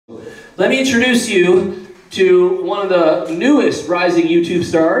Let me introduce you to one of the newest rising YouTube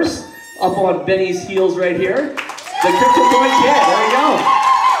stars, up on Benny's heels right here, the Crypto Coin Kid. There you go.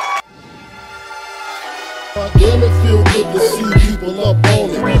 And it feel good to see people up on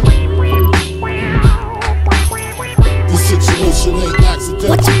it. This situation ain't accidental.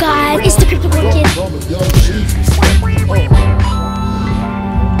 What's up, guys? It's the Crypto Coin Kid.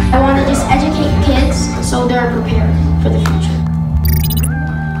 I want to just educate kids so they're prepared for the future.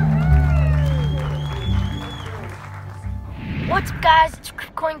 What's up, guys? It's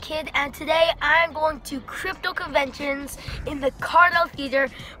Crypto Coin Kid, and today I'm going to crypto conventions in the Cardell Theater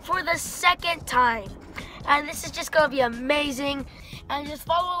for the second time. And this is just going to be amazing. And just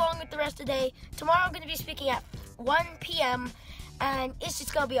follow along with the rest of the day. Tomorrow I'm going to be speaking at 1 p.m. and it's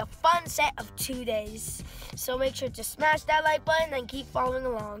just going to be a fun set of 2 days. So make sure to smash that like button and keep following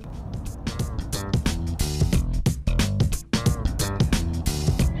along.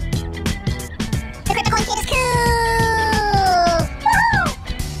 The Crypto Coin Kid is cool!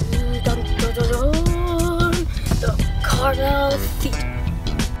 The Cardell Theater.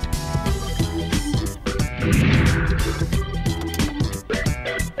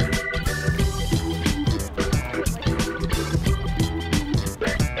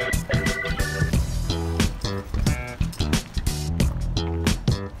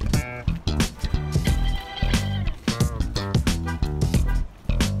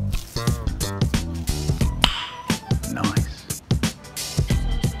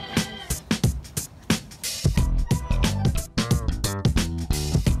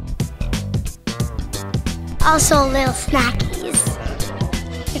 Also little snackies.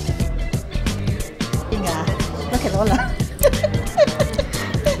 Look at Ola.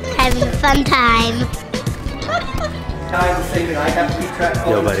 Having a fun time.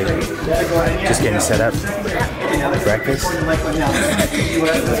 Yo, buddy. Just getting set up. Breakfast. My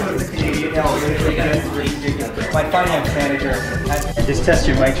finance manager. Just test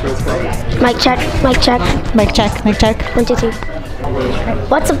your mics real quick. Mic check, mic check. Mic check, mic check. 1, 2, 3.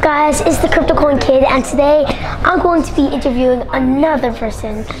 What's up, guys? It's the Crypto Coin Kid, and today I'm going to be interviewing another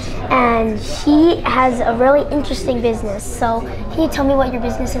person, and he has a really interesting business. So can you tell me what your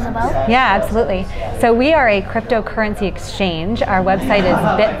business is about? Yeah, absolutely. So we are a cryptocurrency exchange. Our website is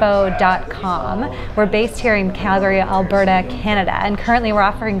bitvo.com. We're based here in Calgary, Alberta, Canada, and currently we're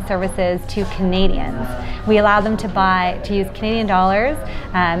offering services to Canadians. We allow them to use Canadian dollars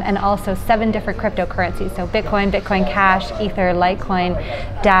and also 7 different cryptocurrencies. So Bitcoin, Bitcoin Cash, Ether, Litecoin,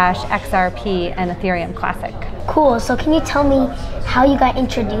 Dash, XRP, and Ethereum Classic. Cool. So can you tell me how you got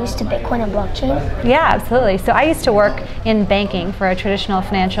introduced to Bitcoin and blockchain? Yeah, absolutely. So I used to work in banking for a traditional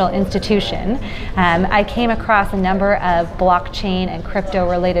financial institution. I came across a number of blockchain and crypto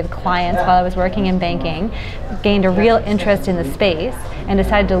related clients while I was working in banking, gained a real interest in the space, and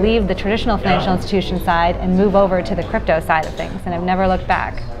decided to leave the traditional financial institution side and move over to the crypto side of things, and I've never looked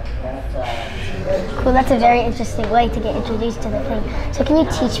back. Cool, that's a very interesting way to get introduced to the thing. So can you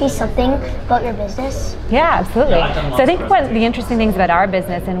teach me something about your business? Yeah, absolutely. So I think one of the interesting things about our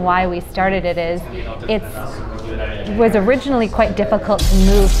business and why we started it is it was originally quite difficult to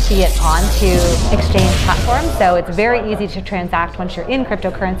move fiat onto exchange platforms. So it's very easy to transact once you're in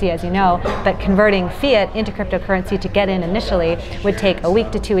cryptocurrency, as you know, but converting fiat into cryptocurrency to get in initially would take a week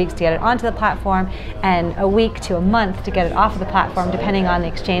to 2 weeks to get it onto the platform and a week to a month to get it off of the platform, depending on the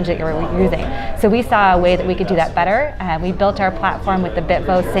exchange that you're using. So we saw a way that we could do that better. We built our platform with the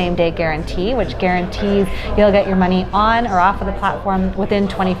Bitvo same-day guarantee, which guarantees you'll get your money on or off of the platform within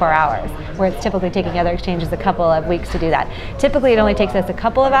 24 hours, where it's typically taking other exchanges a couple of weeks to do that. Typically, it only takes us a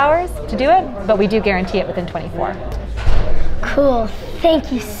couple of hours to do it, but we do guarantee it within 24. Cool.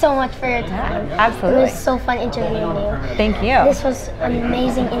 Thank you so much for your time. Yeah, absolutely. It was so fun interviewing you. Thank you. This was an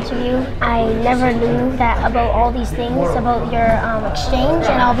amazing interview. I never knew that about all these things about your exchange,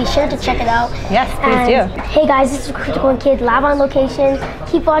 and I'll be sure to check it out. Yes, please do. Hey guys, this is Crypto Coin Kid, live on location.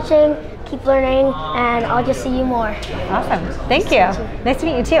 Keep watching, keep learning, and I'll just see you more. Awesome. Thank you. Nice to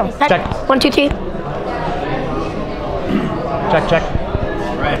meet you too. Check. 1, 2, 3. Check, check.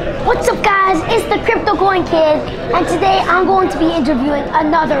 What's up, guys? It's the Crypto Coin Kid, and today I'm going to be interviewing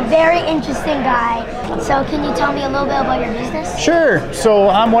another very interesting guy. So can you tell me a little bit about your business? Sure. So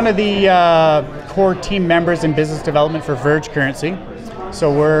I'm one of the core team members in business development for Verge Currency.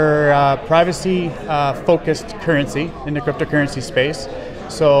 So we're privacy-focused currency in the cryptocurrency space.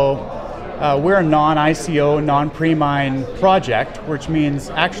 So we're a non-ICO, non-pre-mine project, which means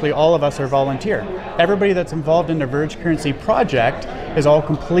actually all of us are volunteer. Everybody that's involved in the Verge Currency project is all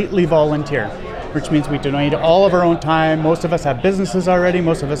completely volunteer. which means we donate all of our own time. Most of us have businesses already.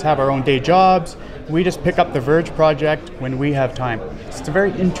 Most of us have our own day jobs. We just pick up the Verge project when we have time. It's a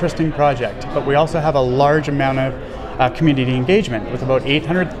very interesting project, but we also have a large amount of community engagement with about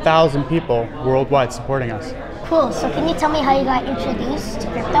 800,000 people worldwide supporting us. Cool. So can you tell me how you got introduced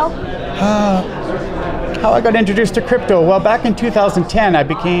to crypto? How I got introduced to crypto? Well, back in 2010, I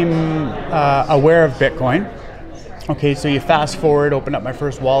became aware of Bitcoin. Okay, so you fast forward, opened up my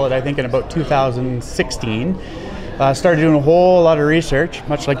first wallet, I think in about 2016. Started doing a whole lot of research,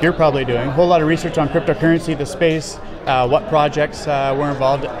 much like you're probably doing, a whole lot of research on cryptocurrency, the space, what projects were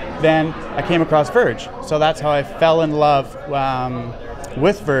involved. Then I came across Verge. So that's how I fell in love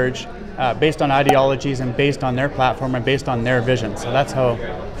with Verge, based on ideologies and based on their platform and based on their vision. So that's how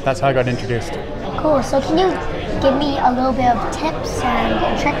I got introduced. Cool. So can you give me a little bit of tips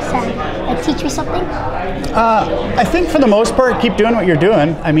and tricks and like teach me something? I think for the most part, keep doing what you're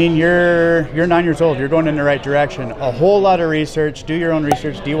doing. I mean, you're 9 years old. You're going in the right direction. A whole lot of research. Do your own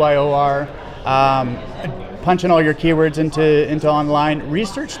research. DYOR. Punch in all your keywords into online.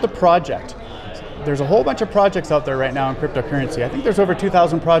 Research the project. There's a whole bunch of projects out there right now in cryptocurrency. I think there's over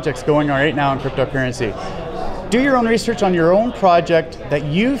 2,000 projects going on right now in cryptocurrency. Do your own research on your own project that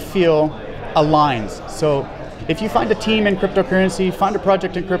you feel aligns. So if you find a team in cryptocurrency, find a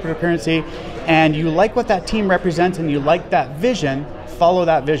project in cryptocurrency, and you like what that team represents and you like that vision, follow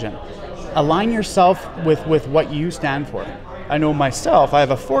that vision. Align yourself with what you stand for. I know myself, I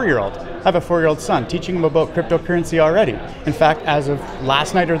have a 4-year-old. I have a 4-year-old son, teaching him about cryptocurrency already. In fact, as of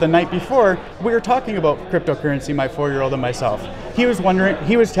last night or the night before, we were talking about cryptocurrency, my 4-year-old and myself. He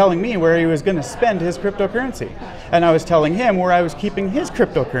was telling me where he was going to spend his cryptocurrency. And I was telling him where I was keeping his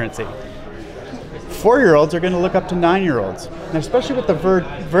cryptocurrency. 4-year-olds are going to look up to 9-year-olds. And especially with the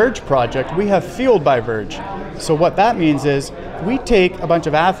Verge project, we have Fueled by Verge. So what that means is we take a bunch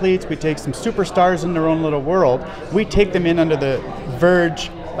of athletes, we take some superstars in their own little world, we take them in under the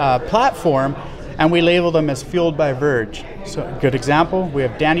Verge platform, and we label them as Fueled by Verge. So a good example, we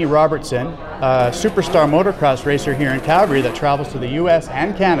have Danny Robertson, a superstar motocross racer here in Calgary that travels to the US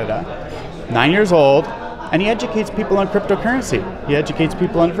and Canada, 9 years old, and he educates people on cryptocurrency. He educates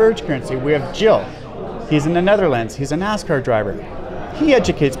people on Verge currency. We have Jill. He's in the Netherlands. He's a NASCAR driver. He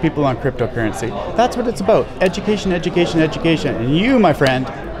educates people on cryptocurrency. That's what it's about. Education, education, education. And you, my friend,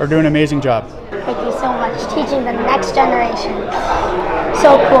 are doing an amazing job. Thank you so much. Teaching the next generation.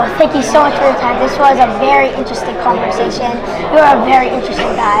 So cool. Thank you so much for your time. This was a very interesting conversation. You're a very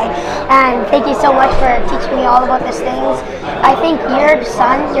interesting guy. And thank you so much for teaching me all about these things. I think your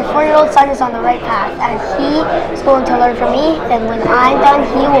son, your 4-year-old son, is on the right path. And he is going to learn from me. And when I'm done,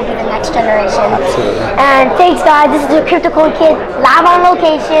 he will be the next generation. Absolutely. And thanks, guys. This is the Crypto Coin Kid live on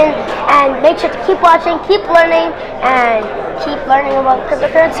location. And make sure to keep watching, keep learning, and keep learning about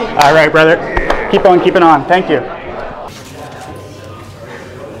cryptocurrency. All right, brother. Keep on keeping on. Thank you.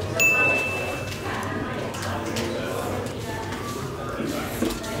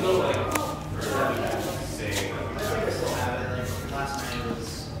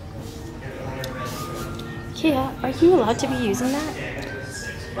 Yeah, are you allowed to be using that?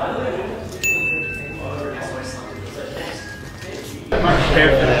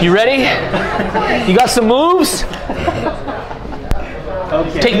 You ready? You got some moves?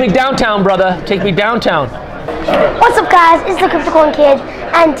 Okay. Take me downtown, brother. Take me downtown. What's up, guys? It's the Crypto Coin Kid,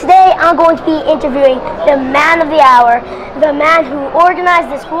 and today I'm going to be interviewing the man of the hour, the man who organized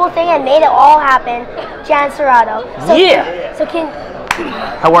this whole thing and made it all happen, Jan Serrato. So, Yeah. So can...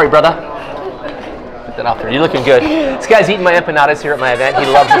 How are you, brother? Put that off there. You're looking good. This guy's eating my empanadas here at my event. He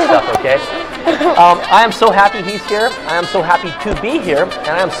loves this stuff, okay? I am so happy he's here. I am so happy to be here. And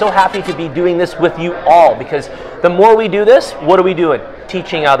I am so happy to be doing this with you all, because the more we do this, what are we doing?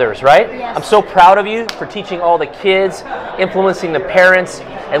 Teaching others, right? Yes. I'm so proud of you for teaching all the kids, influencing the parents,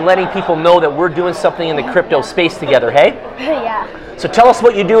 and letting people know that we're doing something in the crypto space together, hey? Yeah. So tell us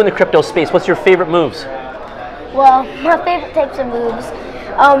what you do in the crypto space. What's your favorite moves? Well, my favorite types of moves.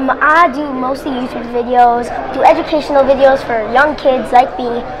 I do mostly YouTube videos, do educational videos for young kids like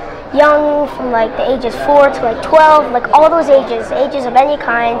me, young from like the ages 4 to like 12, like all those ages of any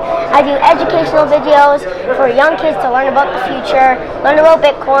kind. I do educational videos for young kids to learn about the future, learn about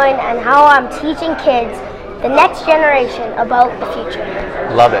Bitcoin, and how I'm teaching kids, the next generation, about the future.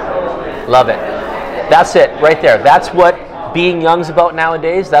 Love it. Love it. That's it right there. That's what being young's about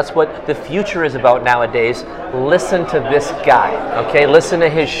nowadays. That's what the future is about nowadays. Listen to this guy, okay? Listen to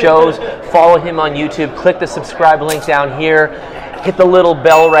his shows. Follow him on YouTube. Click the subscribe link down here. Hit the little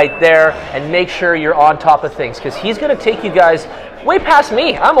bell right there, and make sure you're on top of things, because he's going to take you guys way past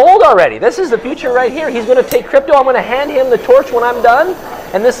me. I'm old already. This is the future right here. He's going to take crypto. I'm going to hand him the torch when I'm done,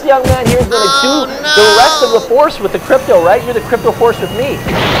 And this young man here is going to do the rest of the force with the crypto, right? You're the crypto force with me.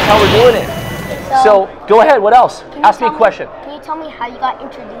 That's how we're doing it. So go ahead, what else? Ask me a question. Can you tell me how you got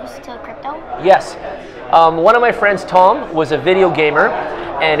introduced to crypto? Yes. One of my friends, Tom, was a video gamer,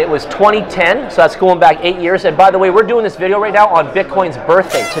 and it was 2010, so that's going back 8 years. And by the way, we're doing this video right now on Bitcoin's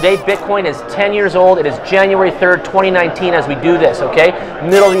birthday. Today, Bitcoin is 10 years old. It is January 3rd, 2019 as we do this, okay?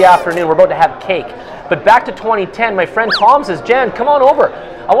 Middle of the afternoon, we're about to have cake. But back to 2010, my friend Tom says, Jan, come on over.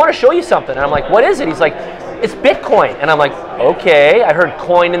 I want to show you something. And I'm like, what is it? He's like, it's Bitcoin. And I'm like, okay. I heard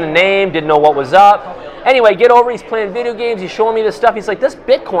coin in the name, didn't know what was up. Anyway, get over, he's playing video games, he's showing me this stuff. He's like, this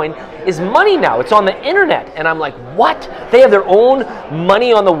Bitcoin is money now. It's on the internet. And I'm like, what? They have their own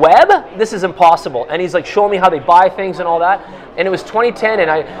money on the web? This is impossible. And he's like showing me how they buy things and all that. And it was 2010, and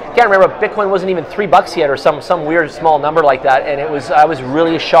I can't remember, Bitcoin wasn't even $3 yet or some weird small number like that. And I was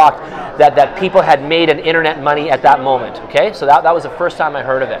really shocked that people had made an internet money at that moment, okay? So that was the first time I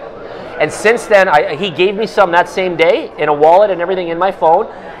heard of it. And since then, he gave me some that same day in a wallet and everything in my phone.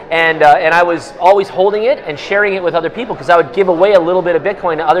 And I was always holding it and sharing it with other people because I would give away a little bit of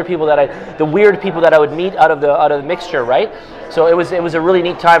Bitcoin to other people the weird people that I would meet out of the mixture, right? So it was a really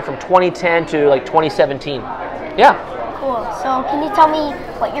neat time from 2010 to like 2017. Yeah. Cool. So can you tell me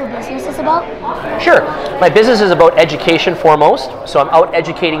what your business is about? Sure. My business is about education foremost. So I'm out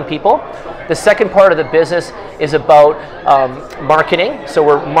educating people. The second part of the business is about marketing. So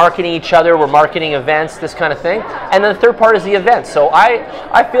we're marketing each other, we're marketing events, this kind of thing. And then the third part is the event. So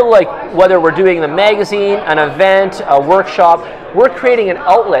I feel like whether we're doing the magazine, an event, a workshop, we're creating an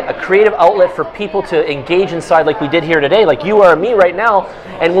outlet, a creative outlet for people to engage inside like we did here today, like you are me right now.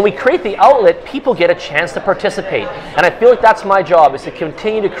 And when we create the outlet, people get a chance to participate. And I feel like that's my job, is to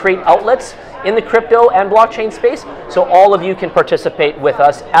continue to create outlets in the crypto and blockchain space so all of you can participate with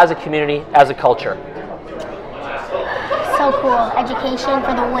us as a community, as a culture. So cool. Education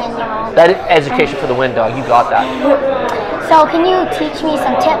for the win, y'all. That is education for the win, dog. You got that. So can you teach me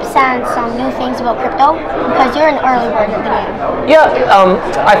some tips and some new things about crypto? Because you're an early bird of the game.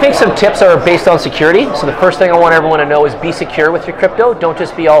 Yeah, I think some tips are based on security. So the first thing I want everyone to know is be secure with your crypto. Don't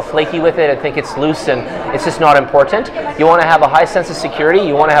just be all flaky with it and think it's loose and it's just not important. You want to have a high sense of security.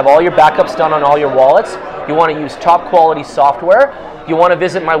 You want to have all your backups done on all your wallets. You want to use top quality software. You want to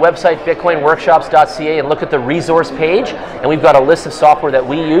visit my website, bitcoinworkshops.ca, and look at the resource page. And we've got a list of software that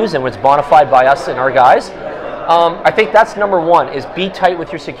we use and it's bona fide by us and our guys. I think that's number one, is be tight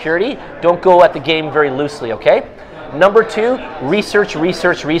with your security. Don't go at the game very loosely, okay? Number two, research,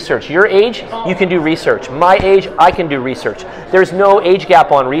 research, research. Your age, you can do research. My age, I can do research. There's no age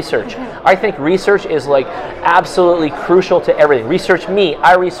gap on research. I think research is like absolutely crucial to everything. Research me,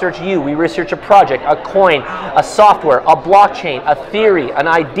 I research you. We research a project, a coin, a software, a blockchain, a theory, an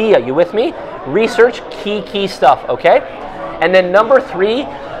idea. You with me? Research, key stuff, okay? And then number three,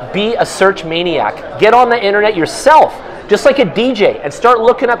 be a search maniac. Get on the internet yourself, just like a DJ, and start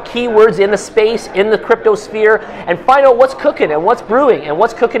looking up keywords in the space, in the crypto sphere, and find out what's cooking and what's brewing and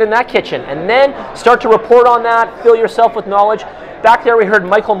what's cooking in that kitchen. And then start to report on that, fill yourself with knowledge. Back there we heard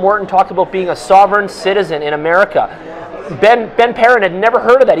Michael Morton talk about being a sovereign citizen in America. Ben Perrin had never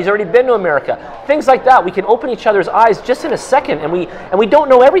heard of that. He's already been to America. Things like that. We can open each other's eyes just in a second, and we don't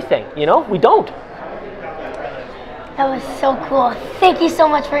know everything, you know? We don't. That was so cool. Thank you so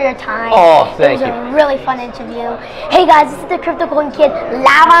much for your time. Oh, thank you. It was a really fun interview. Hey guys, this is the Crypto Coin Kid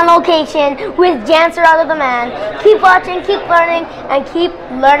live on location with Jan Serrato the man. Keep watching, keep learning, and keep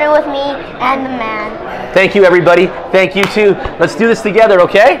learning with me and the man. Thank you, everybody. Thank you too. Let's do this together,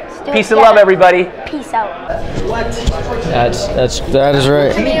 okay? Peace and love, everybody. Peace out. That is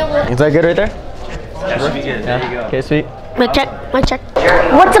right. Is that good right there? That should be good. There you go. Okay, sweet. Mic check, mic check.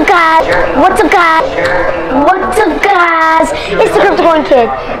 What's up guys? What's up guys? What's up guys? It's the Crypto Coin Kid,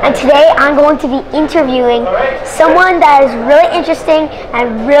 and today I'm going to be interviewing someone that is really interesting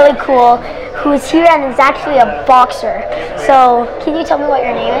and really cool, who is here and is actually a boxer. So can you tell me what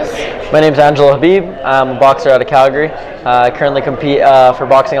your name is? My name's Angelo Habib. I'm a boxer out of Calgary. I currently compete for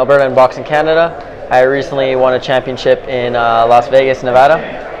Boxing Alberta and Boxing Canada. I recently won a championship in Las Vegas, Nevada.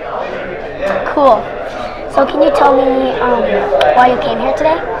 Cool. So can you tell me why you came here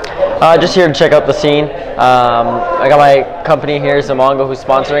today? Just here to check out the scene. I got my company here, Zamongo, who's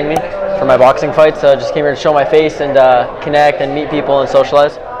sponsoring me for my boxing fights. So I just came here to show my face and connect and meet people and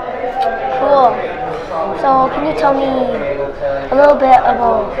socialize. Cool. So can you tell me a little bit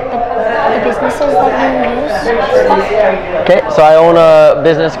about the businesses that you use? Okay, so I own a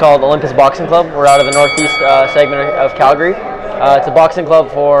business called Olympus Boxing Club. We're out of the northeast segment of Calgary. It's a boxing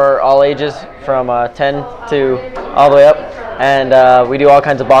club for all ages, from 10 to all the way up, and we do all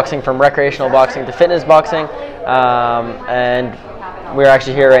kinds of boxing, from recreational boxing to fitness boxing, and we're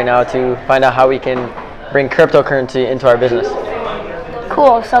actually here right now to find out how we can bring cryptocurrency into our business.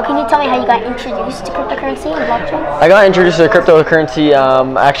 Cool. So can you tell me how you got introduced to cryptocurrency and blockchain? I got introduced to cryptocurrency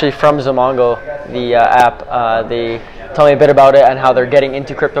actually from Zomongo, the app. They told me a bit about it and how they're getting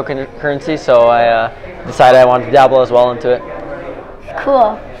into cryptocurrency, so I decided I wanted to dabble as well into it.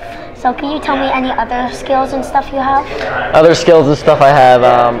 Cool. So can you tell me any other skills and stuff you have? Other skills and stuff I have,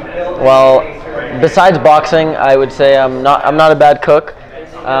 well, besides boxing, I would say I'm not a bad cook.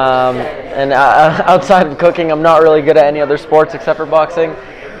 And outside of cooking, I'm not really good at any other sports except for boxing.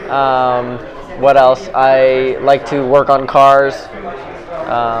 What else? I like to work on cars.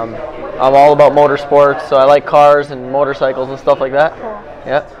 I'm all about motorsports, so I like cars and motorcycles and stuff like that. Cool.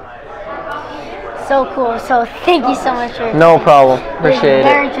 Yep. So cool. So thank you so much for No problem. Appreciate it.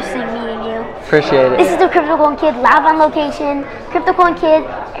 Very interesting meeting you. Appreciate it. This is the Crypto Coin Kid live on location. Crypto Coin Kid,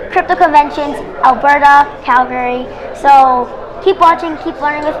 Crypto Conventions, Alberta, Calgary. So keep watching, keep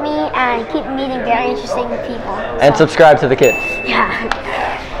learning with me, and keep meeting very interesting people. And subscribe to the kid. Yeah.